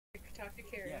talk to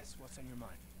Carrie. Yes, what's on your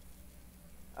mind?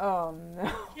 Oh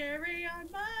no. Carrie on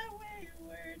my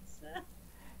wayward son.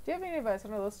 Do you have any advice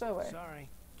on a little stowaway? Sorry,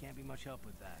 can't be much help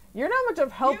with that. You're not much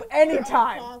of help You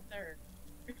anytime. are a father.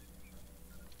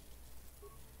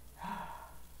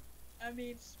 I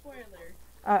mean, spoiler.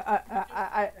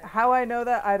 How I know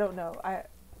that, I don't know.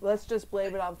 Let's just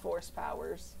blame it on force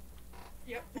powers.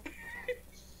 Yep.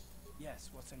 Yes,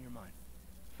 what's on your mind?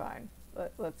 Fine.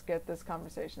 Let's get this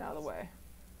conversation out of the way.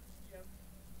 Yep.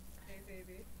 Hey,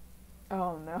 baby.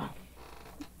 Oh no.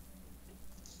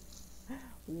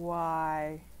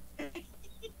 Why? I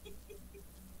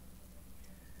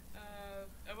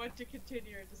want to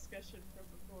continue our discussion from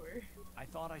before. I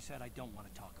thought I said I don't want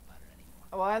to talk about it anymore.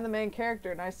 Well, I'm the main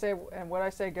character, and what I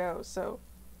say goes. So,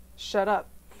 shut up.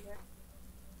 Yeah.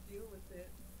 Deal with it.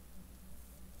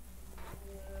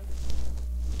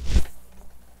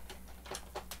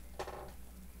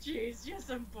 Jeez, yes,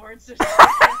 I'm bored. So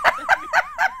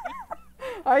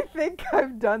I think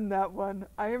I've done that one.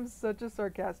 I am such a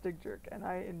sarcastic jerk, and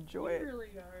I enjoy it. You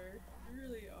really are. You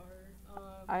really are.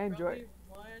 I enjoy it.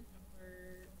 One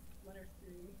or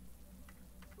three.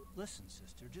 Listen,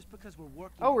 sister, just because we're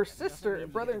working Oh, we're together doesn't sister- mean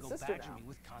you brother get to and go sister badger now. me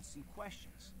with constant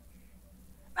questions.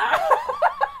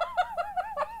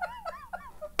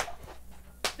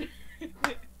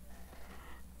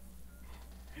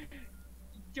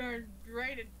 Darn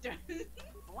right it does.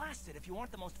 Blast it, if you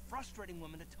aren't the most frustrating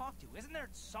woman to talk to, isn't there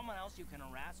someone else you can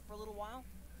harass for a little while?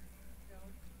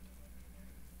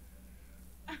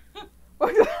 No.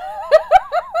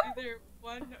 Either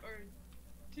one or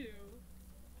two.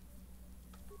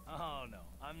 Oh no,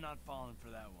 I'm not falling for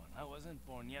that one. I wasn't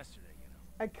born yesterday, you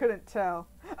know. I couldn't tell.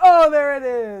 Oh, there it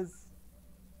is.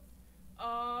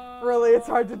 Oh. Really, it's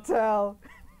hard to tell.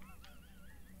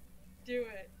 Do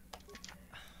it.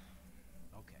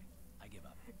 Okay, I give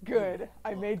up. Good.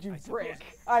 I made you I suppose break.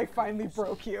 it's I finally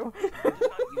broke you. I'm just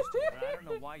not used to it, but I don't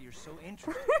know why you're so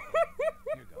interested.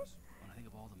 Here goes. When I think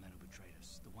of all the men who betrayed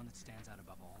us, the one that stands out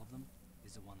above all of them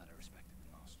is the one that I respected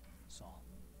the most. Saul.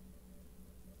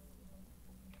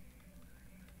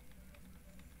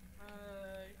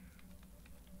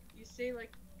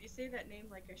 You say that name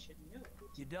like I should know.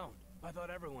 You don't. I thought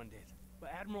everyone did.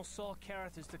 But Admiral Saul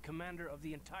Carrath is the commander of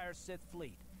the entire Sith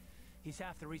fleet. He's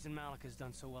half the reason Malak has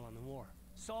done so well in the war.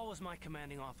 Saul was my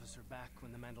commanding officer back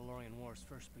when the Mandalorian Wars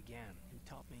first began. He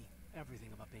taught me everything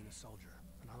about being a soldier,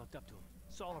 and I looked up to him.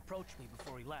 Saul approached me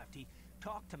before he left. He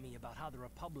talked to me about how the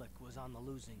Republic was on the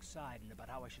losing side and about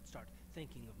how I should start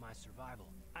thinking of my survival.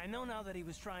 I know now that he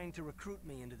was trying to recruit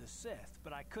me into the Sith,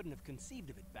 but I couldn't have conceived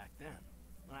of it back then.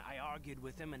 I argued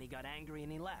with him and he got angry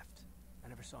and he left. I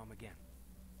never saw him again.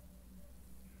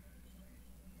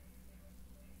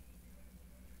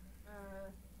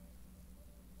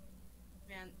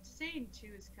 Man, saying two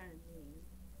is kind of mean.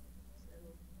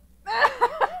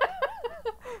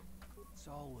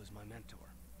 Saul was my mentor.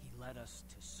 He led us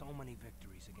to so many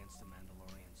victories against the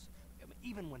Mandalorians. I mean,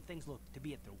 even when things looked to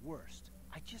be at their worst,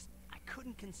 I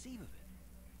couldn't conceive of it.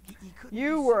 He couldn't.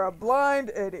 You were a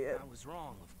blind idiot. I was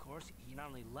wrong, of course. He not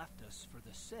only left us for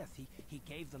the Sith, he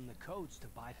gave them the codes to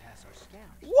bypass our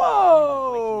scanners.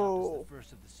 Whoa! The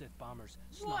first of the Sith bombers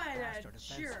snuck What past a our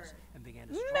defenses jerk. and began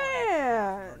to destroy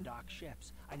Man! our dock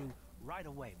ships. I knew right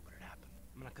away what had happened.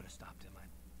 I mean, I could have stopped him.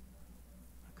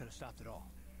 I could have stopped it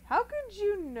all. How could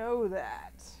you know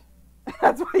that?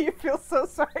 That's why you feel so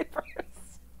sorry for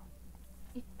us.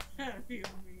 I feel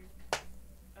weird.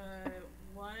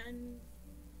 One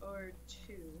or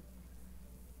two.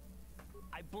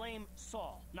 I blame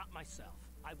Saul, not myself.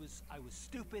 I was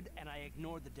stupid and I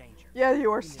ignored the danger. Yeah,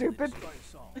 you are We nearly stupid. destroyed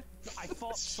Saul. I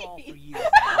fought Saul for years.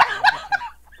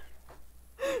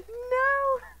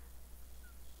 No.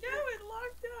 No, it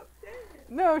locked up. Dang it.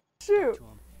 No, shoot. To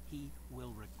him, he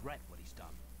will regret what he's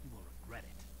done. He will regret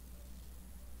it.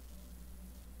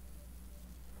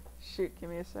 Shoot, give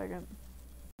me a second.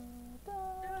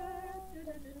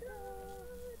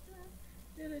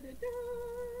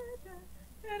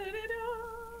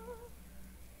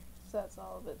 So that's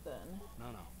all of it then. No,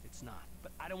 it's not.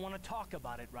 But I don't want to talk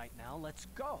about it right now. Let's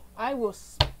go. I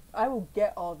will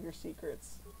get all of your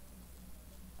secrets.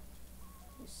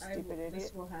 You stupid idiot.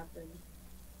 This will happen.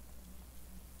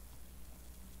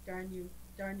 Darn you,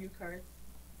 Karth.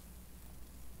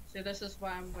 So this is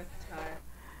why I'm with Ty.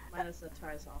 Minus that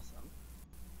Ty's awesome.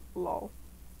 Lol.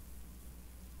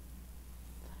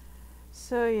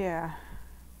 So yeah.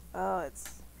 Oh,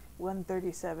 it's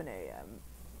 1:37 a.m.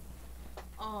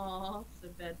 Aw, it's a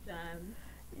bedtime.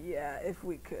 Yeah, if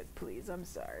we could, please. I'm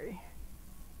sorry.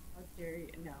 How dare you?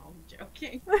 No, I'm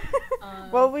joking.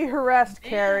 Well, we harassed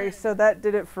Carrie, so that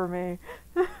did it for me.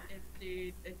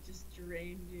 It just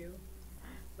drained you.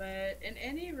 But in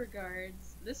any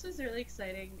regards, this was really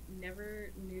exciting. Never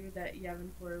knew that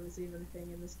Yavin 4 was even a thing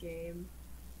in this game.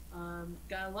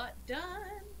 Got a lot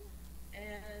done,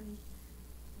 and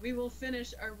we will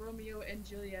finish our Romeo and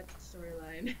Juliet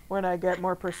storyline. When I get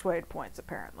more persuade points,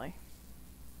 apparently.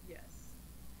 Yes.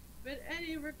 But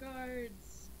any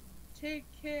regards, take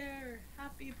care,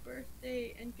 happy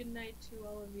birthday, and good night to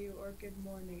all of you, or good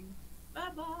morning.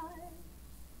 Bye-bye!